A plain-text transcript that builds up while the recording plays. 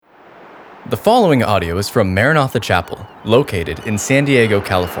The following audio is from Maranatha Chapel, located in San Diego,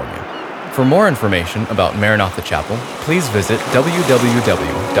 California. For more information about Maranatha Chapel, please visit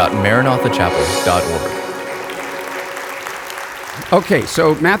www.maranathachapel.org. Okay,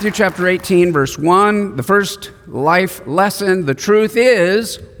 so Matthew chapter 18, verse 1, the first life lesson, the truth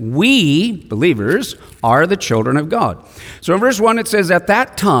is, we, believers, are the children of God. So in verse 1 it says, at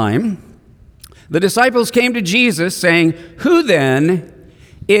that time, the disciples came to Jesus saying, who then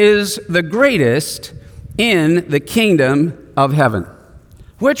is the greatest in the kingdom of heaven?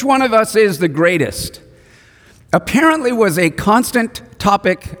 Which one of us is the greatest? Apparently was a constant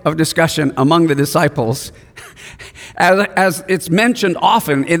topic of discussion among the disciples as it's mentioned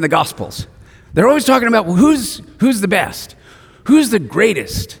often in the Gospels. They're always talking about who's the best, who's the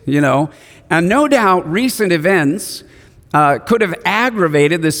greatest, And no doubt recent events could have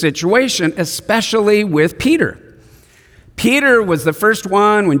aggravated the situation, especially with Peter. Peter was the first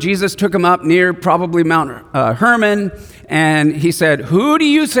one when Jesus took him up near probably Mount Hermon, and he said, who do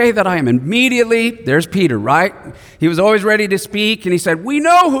you say that I am? Immediately, there's Peter, right? He was always ready to speak, and he said, we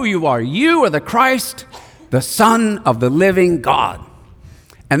know who you are. You are the Christ, the Son of the living God.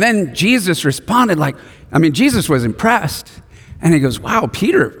 And then Jesus responded Jesus was impressed. And he goes, wow,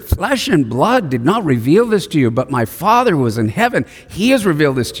 Peter, flesh and blood did not reveal this to you, but my Father who is in heaven, he has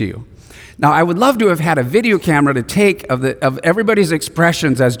revealed this to you. Now, I would love to have had a video camera to take of everybody's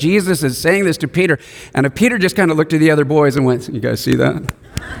expressions as Jesus is saying this to Peter. And if Peter just kind of looked at the other boys and went, you guys see that?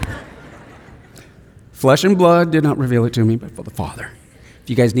 Flesh and blood did not reveal it to me, but for the Father.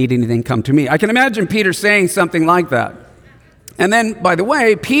 If you guys need anything, come to me. I can imagine Peter saying something like that. And then, by the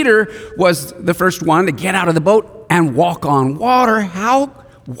way, Peter was the first one to get out of the boat and walk on water. How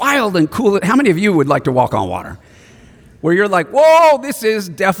wild and cool. How many of you would like to walk on water? Where you're like, whoa, this is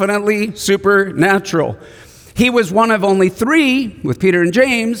definitely supernatural. He was one of only three, with Peter and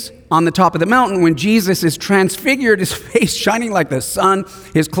James, on the top of the mountain when Jesus is transfigured, his face shining like the sun,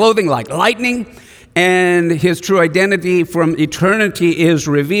 his clothing like lightning, and his true identity from eternity is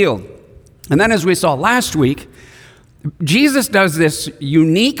revealed. And then as we saw last week, Jesus does this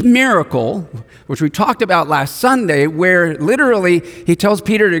unique miracle, which we talked about last Sunday, where literally he tells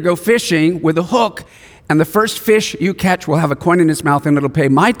Peter to go fishing with a hook, and the first fish you catch will have a coin in its mouth, and it'll pay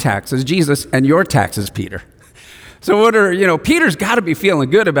my taxes, Jesus, and your taxes, Peter. So Peter's got to be feeling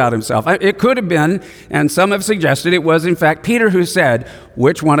good about himself. It could have been, and some have suggested it was, in fact, Peter who said,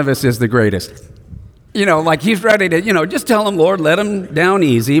 which one of us is the greatest? He's ready to, just tell him, Lord, let him down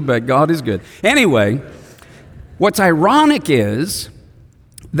easy, but God is good. Anyway, what's ironic is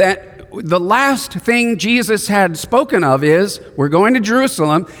that the last thing Jesus had spoken of is, we're going to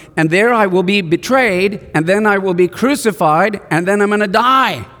Jerusalem, and there I will be betrayed, and then I will be crucified, and then I'm going to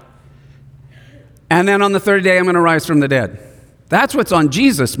die. And then on the third day, I'm going to rise from the dead. That's what's on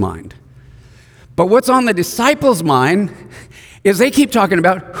Jesus' mind. But what's on the disciples' mind is they keep talking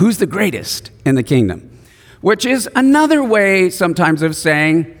about who's the greatest in the kingdom, which is another way sometimes of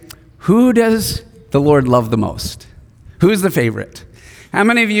saying, who does the Lord love the most? Who's the favorite? How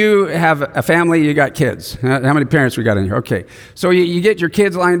many of you have a family, you got kids? How many parents we got in here? Okay. So you get your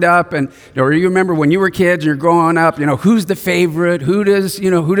kids lined up, or you remember when you were kids and you're growing up, who's the favorite? Who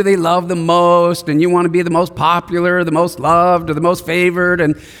do they love the most? And you want to be the most popular, the most loved, or the most favored.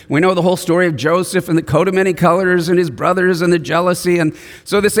 And we know the whole story of Joseph and the coat of many colors and his brothers and the jealousy. And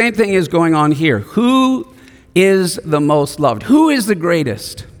so the same thing is going on here. Who is the most loved? Who is the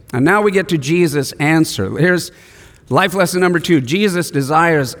greatest? And now we get to Jesus' answer. Here's life lesson number 2. Jesus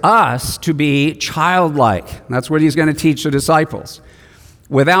desires us to be childlike. That's what he's going to teach the disciples,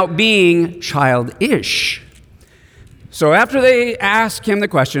 without being childish. So after they ask him the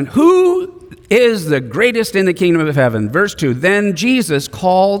question, who is the greatest in the kingdom of heaven? Verse 2, then Jesus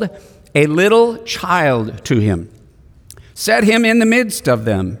called a little child to him, set him in the midst of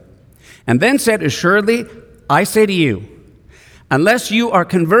them, and then said, assuredly, I say to you, unless you are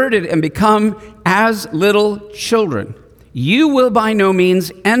converted and become as little children, you will by no means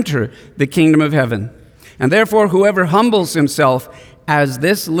enter the kingdom of heaven. And therefore, whoever humbles himself as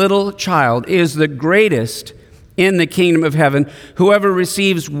this little child is the greatest in the kingdom of heaven. Whoever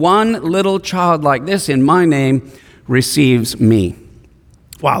receives one little child like this in my name receives me.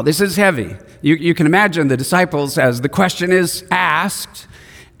 Wow, this is heavy. You can imagine the disciples as the question is asked,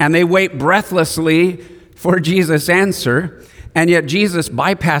 and they wait breathlessly for Jesus' answer. And yet Jesus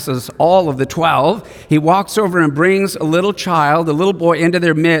bypasses all of the 12. He walks over and brings a little child, a little boy, into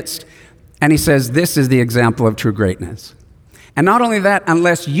their midst, and he says, this is the example of true greatness. And not only that,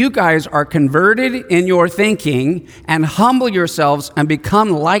 unless you guys are converted in your thinking and humble yourselves and become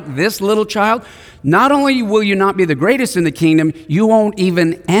like this little child, not only will you not be the greatest in the kingdom, you won't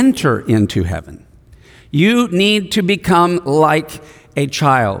even enter into heaven. You need to become like a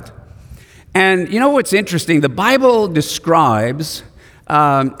child. And you know what's interesting? The Bible describes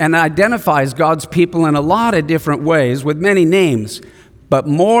and identifies God's people in a lot of different ways with many names. But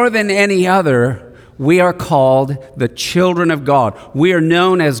more than any other, we are called the children of God. We are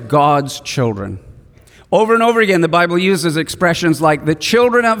known as God's children. Over and over again, the Bible uses expressions like the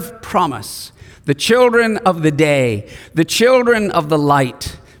children of promise, the children of the day, the children of the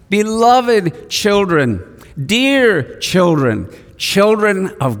light, beloved children, dear children, children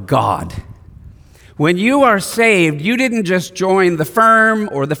of God. When you are saved, you didn't just join the firm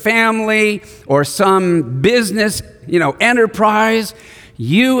or the family or some business, enterprise.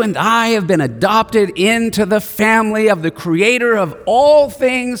 You and I have been adopted into the family of the creator of all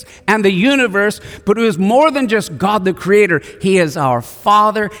things and the universe, but who is more than just God the creator. He is our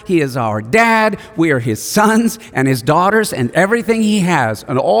father. He is our dad. We are his sons and his daughters, and everything he has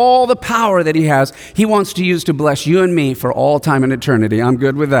and all the power that he has, he wants to use to bless you and me for all time and eternity. I'm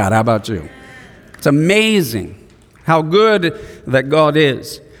good with that. How about you? It's amazing how good that God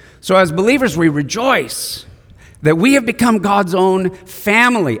is. So as believers, we rejoice that we have become God's own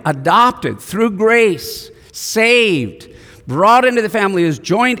family, adopted through grace, saved, brought into the family as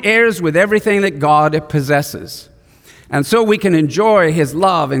joint heirs with everything that God possesses. And so we can enjoy his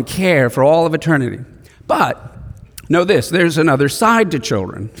love and care for all of eternity. But know this, there's another side to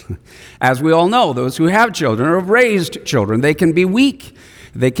children. As we all know, those who have children or have raised children, they can be weak,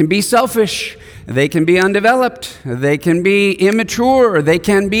 they can be selfish, they can be undeveloped, they can be immature, they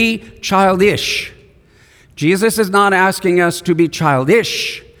can be childish. Jesus is not asking us to be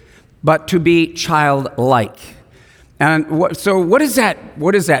childish, but to be childlike. And so what does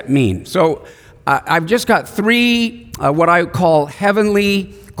that mean? So I've just got three what I call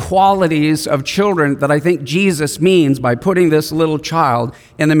heavenly qualities of children that I think Jesus means by putting this little child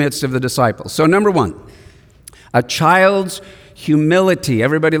in the midst of the disciples. So number one, a child's humility.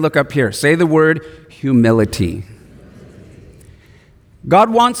 Everybody look up here. Say the word humility.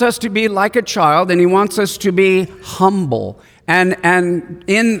 God wants us to be like a child, and he wants us to be humble. And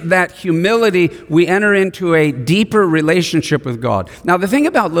in that humility, we enter into a deeper relationship with God. Now, the thing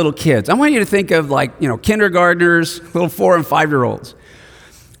about little kids, I want you to think of kindergartners, little 4 and 5-year-olds.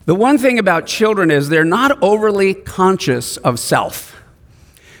 The one thing about children is they're not overly conscious of self.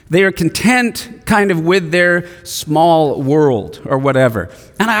 They are content kind of with their small world or whatever.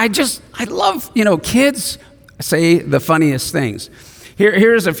 And I love, kids say the funniest things.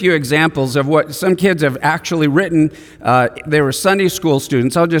 Here's a few examples of what some kids have actually written. They were Sunday school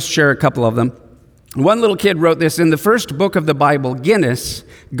students. I'll just share a couple of them. One little kid wrote this: in the first book of the Bible, Guinness,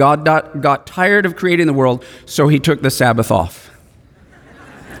 God got tired of creating the world, so he took the Sabbath off.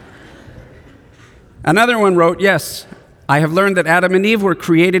 Another one wrote, yes, I have learned that Adam and Eve were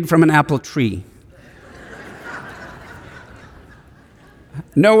created from an apple tree.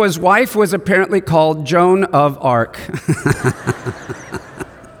 Noah's wife was apparently called Joan of Arc.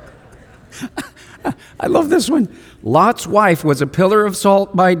 I love this one. Lot's wife was a pillar of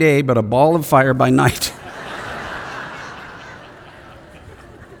salt by day, but a ball of fire by night.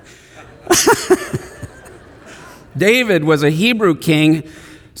 David was a Hebrew king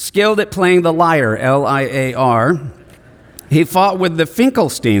skilled at playing the lyre, L-I-A-R. He fought with the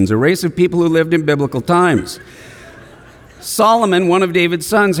Finkelsteins, a race of people who lived in biblical times. Solomon, one of David's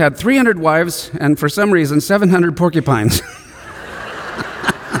sons, had 300 wives and, for some reason, 700 porcupines.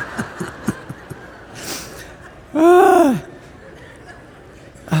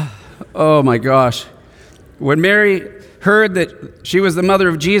 Oh my gosh. When Mary heard that she was the mother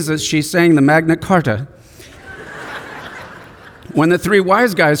of Jesus, she sang the Magna Carta. When the 3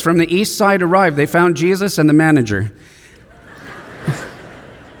 wise guys from the east side arrived, they found Jesus and the manager.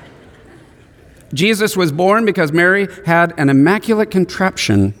 Jesus was born because Mary had an immaculate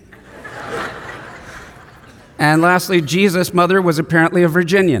contraption. And lastly, Jesus' mother was apparently a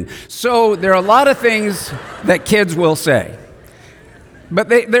Virginian. So there are a lot of things that kids will say. But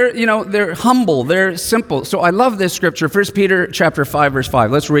they're humble, they're simple. So I love this scripture, 1 Peter chapter 5, verse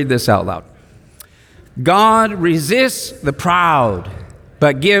 5. Let's read this out loud. God resists the proud,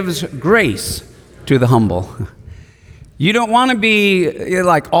 but gives grace to the humble. You don't want to be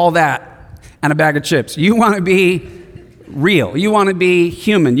like all that and a bag of chips. You want to be real. You want to be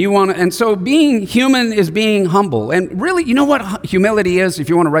human. And so being human is being humble. And really, you know what humility is? If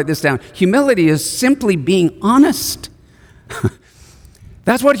you want to write this down, humility is simply being honest.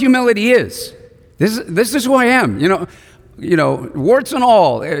 That's what humility is. This is who I am. warts and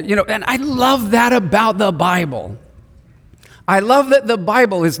all, and I love that about the Bible. I love that the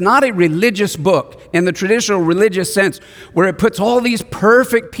Bible is not a religious book in the traditional religious sense where it puts all these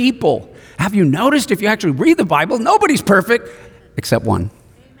perfect people. Have you noticed if you actually read the Bible, nobody's perfect except one.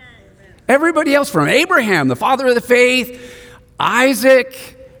 Amen. Everybody else from Abraham, the father of the faith,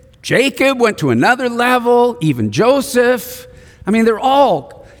 Isaac, Jacob went to another level, even Joseph. I mean, they're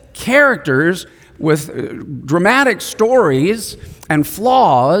all characters with dramatic stories and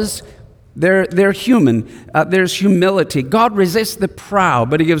flaws. They're human. There's humility. God resists the proud,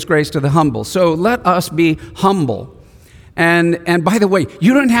 but he gives grace to the humble. So let us be humble. And by the way,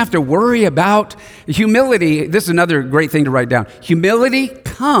 you don't have to worry about humility. This is another great thing to write down. Humility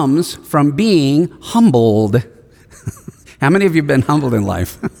comes from being humbled. How many of you have been humbled in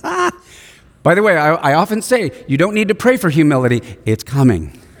life? By the way, I often say, you don't need to pray for humility. It's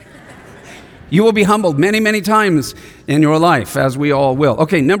coming. You will be humbled many, many times in your life, as we all will.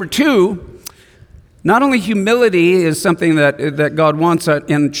 Okay, number 2, not only humility is something that God wants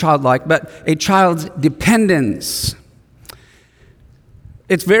in childlike, but a child's dependence.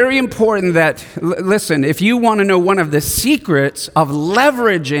 It's very important that, listen, if you want to know one of the secrets of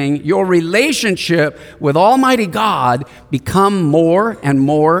leveraging your relationship with Almighty God, become more and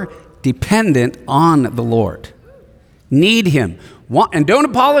more dependent on the Lord. Need Him. And don't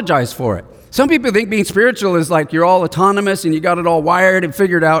apologize for it. Some people think being spiritual is like you're all autonomous and you got it all wired and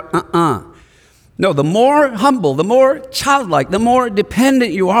figured out. No, the more humble, the more childlike, the more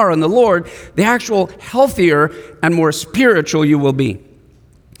dependent you are on the Lord, the actual healthier and more spiritual you will be.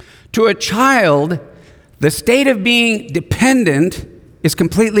 To a child, the state of being dependent is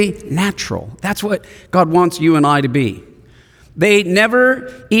completely natural. That's what God wants you and I to be. They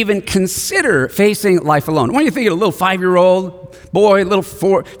never even consider facing life alone. When you think of a little 5-year-old boy, a little 5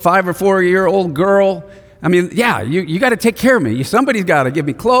 or 4-year-old girl, I mean, yeah, you got to take care of me. Somebody's got to give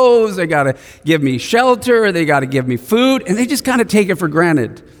me clothes. They got to give me shelter. They got to give me food. And they just kind of take it for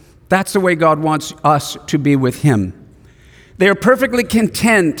granted. That's the way God wants us to be with Him. They are perfectly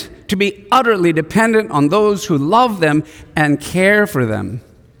content to be utterly dependent on those who love them and care for them.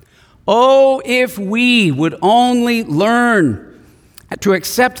 Oh, if we would only learn to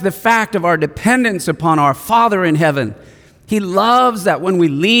accept the fact of our dependence upon our Father in heaven. He loves that when we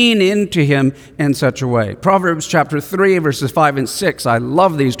lean into Him in such a way. Proverbs chapter 3, verses 5 and 6. I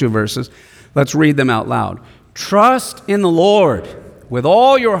love these 2 verses. Let's read them out loud. Trust in the Lord with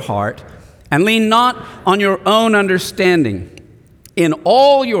all your heart and lean not on your own understanding. In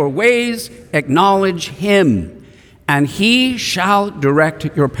all your ways acknowledge Him, and He shall direct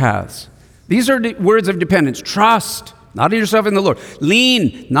your paths. These are words of dependence. Trust, not in yourself, in the Lord.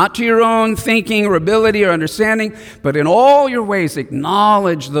 Lean, not to your own thinking or ability or understanding, but in all your ways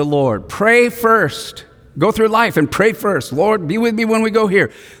acknowledge the Lord. Pray first. Go through life and pray first. Lord, be with me when we go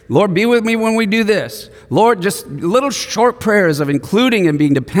here. Lord, be with me when we do this. Lord, just little short prayers of including and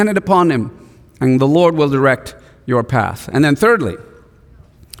being dependent upon Him, and the Lord will direct your path. And then thirdly,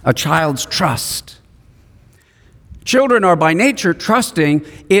 a child's trust. Children are by nature trusting.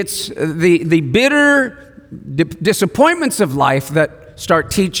 It's the bitter disappointments of life that start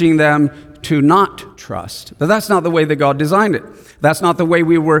teaching them to not trust. But that's not the way that God designed it. That's not the way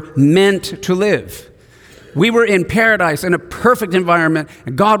we were meant to live. We were in paradise in a perfect environment,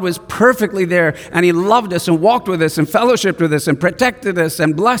 and God was perfectly there, and He loved us and walked with us and fellowshiped with us and protected us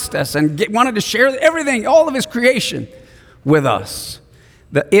and blessed us and wanted to share everything, all of His creation with us,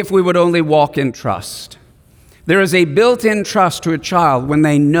 that if we would only walk in trust. There is a built-in trust to a child when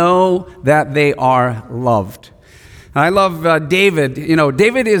they know that they are loved. I love David.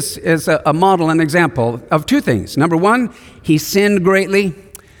 David is a model, an example of 2 things. Number 1, he sinned greatly.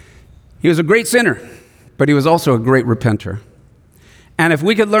 He was a great sinner, but he was also a great repenter. And if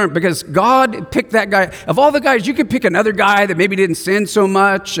we could learn, because God picked that guy, of all the guys, you could pick another guy that maybe didn't sin so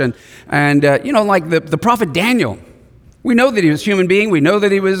much, and like the prophet Daniel. We know that he was a human being. We know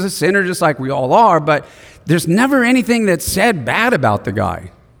that he was a sinner just like we all are, but there's never anything that's said bad about the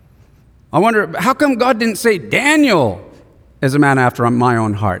guy. I wonder, how come God didn't say Daniel is a man after my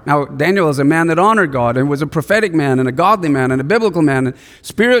own heart? Now, Daniel is a man that honored God and was a prophetic man and a godly man and a biblical man and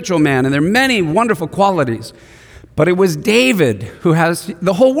spiritual man, and there are many wonderful qualities. But it was David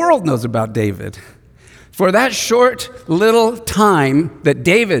the whole world knows about David. For that short little time that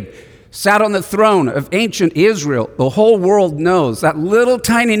David sat on the throne of ancient Israel, the whole world knows that little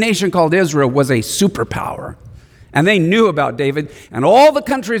tiny nation called Israel was a superpower. And they knew about David, and all the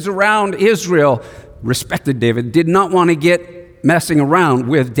countries around Israel respected David, did not want to get messing around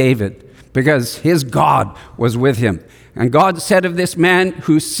with David because his God was with him. And God said of this man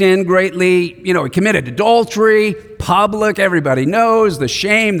who sinned greatly, he committed adultery, public, everybody knows, the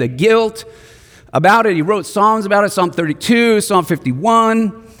shame, the guilt about it. He wrote Psalms about it, Psalm 32, Psalm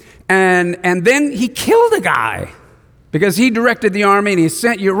 51. And then he killed a guy because he directed the army and he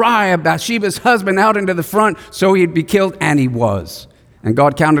sent Uriah, Bathsheba's husband, out into the front so he'd be killed, and he was. And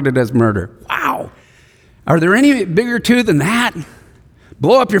God counted it as murder. Wow. Are there any bigger two than that?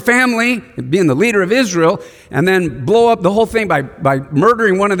 Blow up your family, being the leader of Israel, and then blow up the whole thing by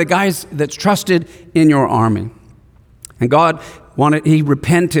murdering one of the guys that's trusted in your army. And he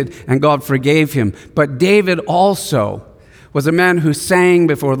repented, and God forgave him. But David also was a man who sang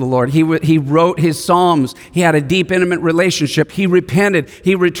before the Lord. He wrote his Psalms. He had a deep, intimate relationship. He repented.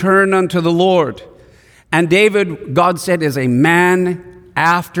 He returned unto the Lord. And David, God said, is a man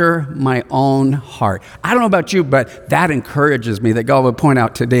after my own heart. I don't know about you, but that encourages me that God would point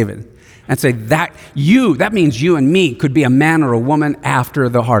out to David and say that means you and me could be a man or a woman after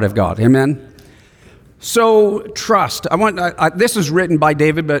the heart of God. Amen? So trust. This is written by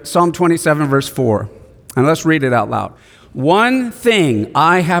David, but Psalm 27 verse 4. And let's read it out loud. One thing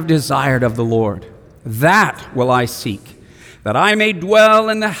I have desired of the Lord, that will I seek, that I may dwell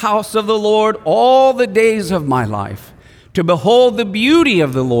in the house of the Lord all the days of my life, to behold the beauty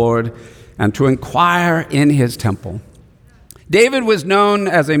of the Lord and to inquire in his temple. David was known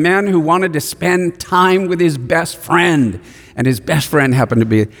as a man who wanted to spend time with his best friend, and his best friend happened to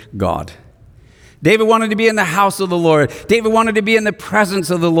be God. David wanted to be in the house of the Lord. David wanted to be in the presence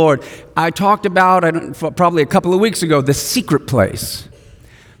of the Lord. I talked about, probably a couple of weeks ago, the secret place.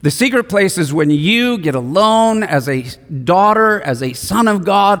 The secret place is when you get alone as a daughter, as a son of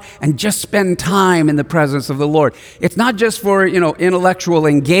God, and just spend time in the presence of the Lord. It's not just for, intellectual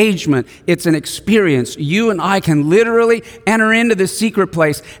engagement. It's an experience. You and I can literally enter into the secret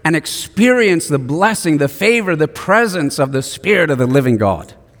place and experience the blessing, the favor, the presence of the Spirit of the living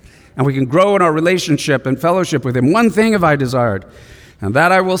God. And we can grow in our relationship and fellowship with him. One thing have I desired, and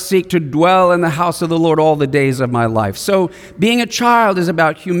that I will seek, to dwell in the house of the Lord all the days of my life. So being a child is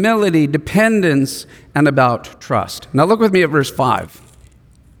about humility, dependence, and about trust. Now look with me at verse 5.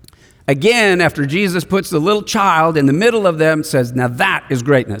 Again, after Jesus puts the little child in the middle of them, says, now that is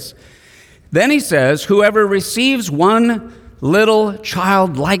greatness. Then he says, whoever receives one little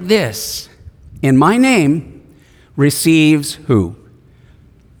child like this in my name receives who?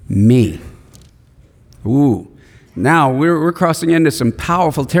 Me. Ooh. Now, we're crossing into some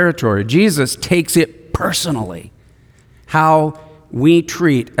powerful territory. Jesus takes it personally, how we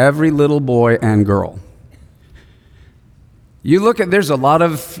treat every little boy and girl. You look there's a lot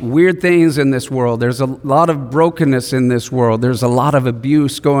of weird things in this world. There's a lot of brokenness in this world. There's a lot of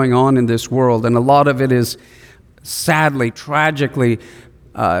abuse going on in this world, and a lot of it is sadly, tragically,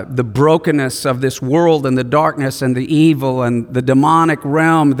 the brokenness of this world and the darkness and the evil and the demonic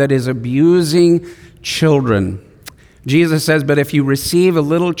realm that is abusing children. Jesus says, but if you receive a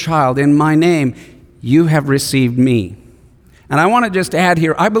little child in my name, you have received me. And I want to just add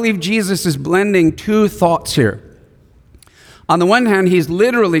here, I believe Jesus is blending two thoughts here. On the one hand, he's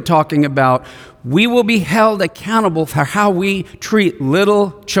literally talking about we will be held accountable for how we treat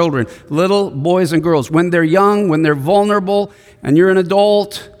little children, little boys and girls, when they're young, when they're vulnerable, and you're an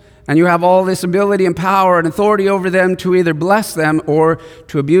adult, and you have all this ability and power and authority over them to either bless them or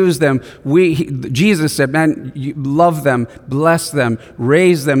to abuse them. Jesus said, man, you love them, bless them,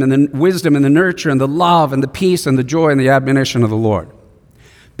 raise them in the wisdom and the nurture and the love and the peace and the joy and the admonition of the Lord.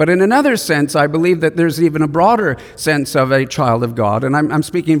 But in another sense, I believe that there's even a broader sense of a child of God, and I'm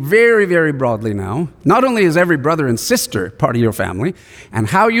speaking very, very broadly now. Not only is every brother and sister part of your family, and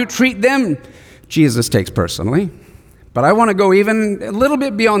how you treat them, Jesus takes personally, but I want to go even a little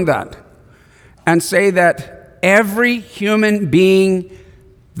bit beyond that and say that every human being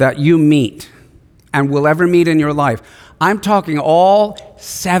that you meet and will ever meet in your life, I'm talking all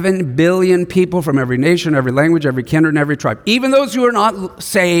 7 billion people from every nation, every language, every kindred, and every tribe, even those who are not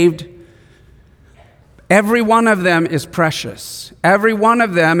saved, every one of them is precious. Every one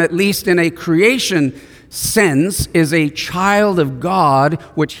of them, at least in a creation sense, is a child of God,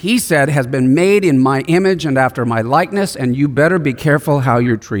 which he said has been made in my image and after my likeness, and you better be careful how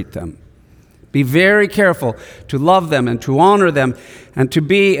you treat them. Be very careful to love them and to honor them and to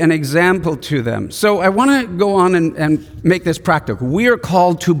be an example to them. So I want to go on and make this practical. We are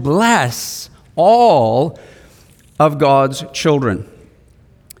called to bless all of God's children.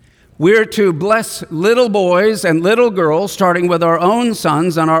 We're to bless little boys and little girls, starting with our own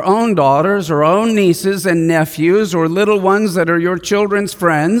sons and our own daughters, our own nieces and nephews, or little ones that are your children's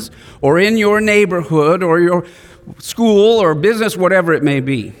friends, or in your neighborhood, or your school or business, whatever it may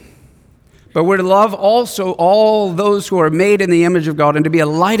be. But we're to love also all those who are made in the image of God and to be a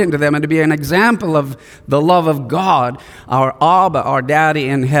light unto them and to be an example of the love of God, our Abba, our Daddy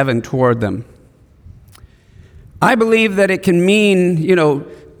in heaven toward them. I believe that it can mean,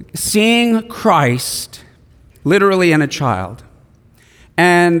 seeing Christ literally in a child.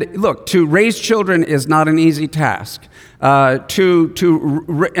 And look, to raise children is not an easy task,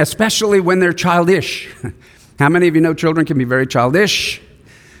 especially when they're childish. How many of you know children can be very childish?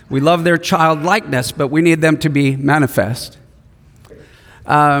 We love their childlikeness, but we need them to be manifest.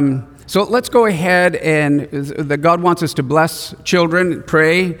 So let's go ahead and God wants us to bless children,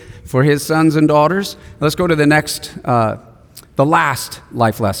 pray for his sons and daughters. Let's go to the next, the last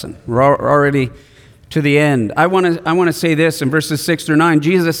life lesson. We're already to the end. I want to say this in verses 6 through 9.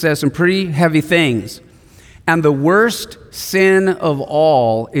 Jesus says some pretty heavy things. And the worst sin of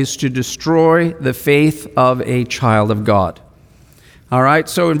all is to destroy the faith of a child of God. All right,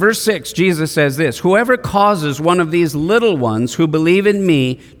 so in verse 6, Jesus says this: whoever causes one of these little ones who believe in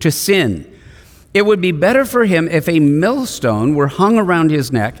me to sin, it would be better for him if a millstone were hung around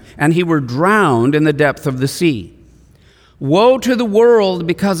his neck and he were drowned in the depth of the sea. Woe to the world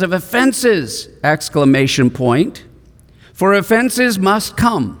because of offenses! ! For offenses must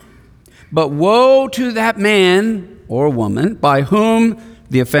come. But woe to that man or woman by whom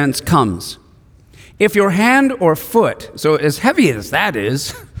the offense comes. If your hand or foot, so as heavy as that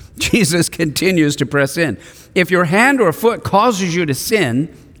is, Jesus continues to press in. If your hand or foot causes you to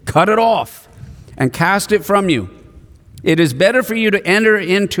sin, cut it off and cast it from you. It is better for you to enter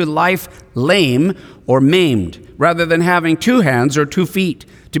into life lame or maimed, rather than having 2 hands or 2 feet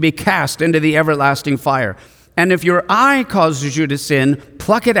to be cast into the everlasting fire. And if your eye causes you to sin,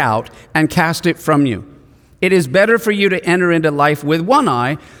 pluck it out and cast it from you. It is better for you to enter into life with 1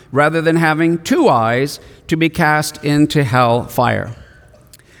 eye rather than having 2 eyes to be cast into hell fire.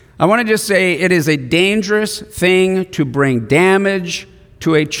 I want to just say it is a dangerous thing to bring damage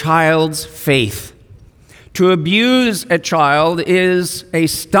to a child's faith. To abuse a child is a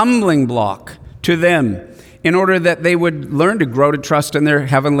stumbling block to them in order that they would learn to grow to trust in their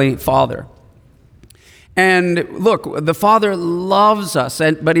heavenly Father. And look, the Father loves us,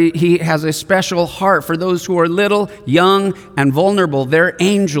 but he has a special heart for those who are little, young, and vulnerable. Their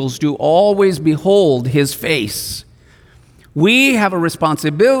angels do always behold his face. We have a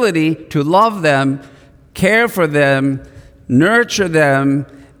responsibility to love them, care for them, nurture them,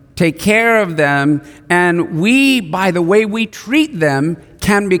 take care of them, and we, by the way we treat them,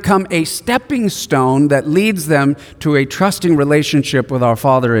 can become a stepping stone that leads them to a trusting relationship with our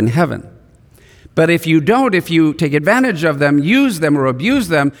Father in heaven. But if you don't, if you take advantage of them, use them, or abuse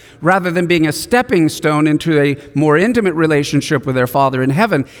them, rather than being a stepping stone into a more intimate relationship with their Father in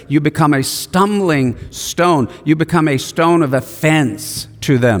heaven, you become a stumbling stone. You become a stone of offense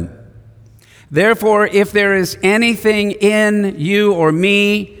to them. Therefore, if there is anything in you or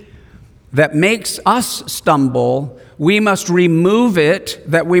me that makes us stumble, we must remove it,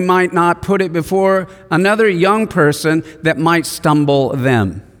 that we might not put it before another young person that might stumble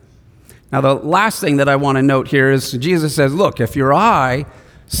them. Now, the last thing that I want to note here is Jesus says, look, if your eye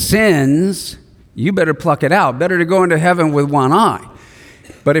sins, you better pluck it out. Better to go into heaven with 1 eye.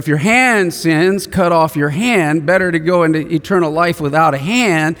 But if your hand sins, cut off your hand. Better to go into eternal life without a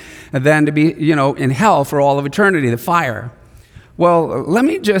hand than to be, in hell for all of eternity, the fire. Well, let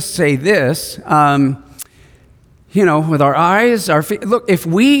me just say this. With our eyes, our feet. Look,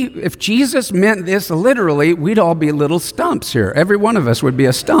 if Jesus meant this literally, we'd all be little stumps here. Every one of us would be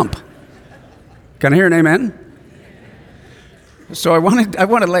a stump. Can I hear an amen? So I want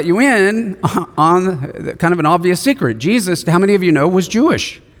to let you in on kind of an obvious secret. Jesus, how many of you know, was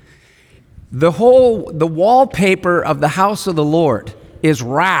Jewish? The wallpaper of the house of the Lord is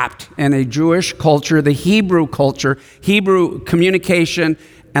wrapped in a Jewish culture, the Hebrew culture, Hebrew communication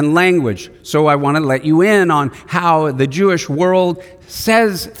and language. So I want to let you in on how the Jewish world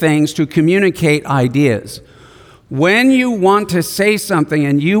says things to communicate ideas. When you want to say something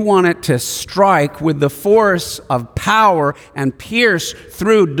and you want it to strike with the force of power and pierce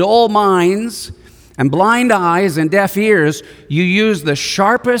through dull minds and blind eyes and deaf ears, you use the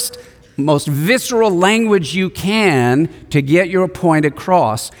sharpest, most visceral language you can to get your point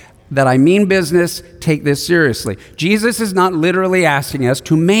across. That I mean business, take this seriously. Jesus is not literally asking us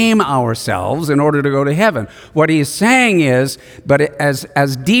to maim ourselves in order to go to heaven. What he is saying is, but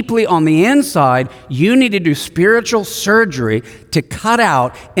as deeply on the inside, you need to do spiritual surgery to cut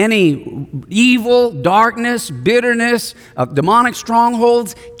out any evil, darkness, bitterness, demonic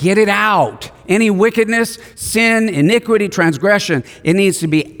strongholds. Get it out. Any wickedness, sin, iniquity, transgression, it needs to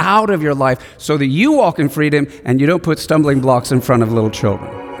be out of your life so that you walk in freedom and you don't put stumbling blocks in front of little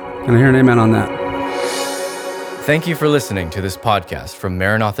children. Can I hear an amen on that? Thank you for listening to this podcast from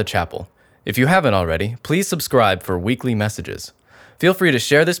Maranatha Chapel. If you haven't already, please subscribe for weekly messages. Feel free to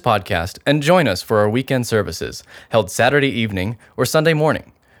share this podcast and join us for our weekend services, held Saturday evening or Sunday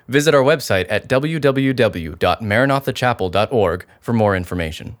morning. Visit our website at www.maranathachapel.org for more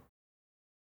information.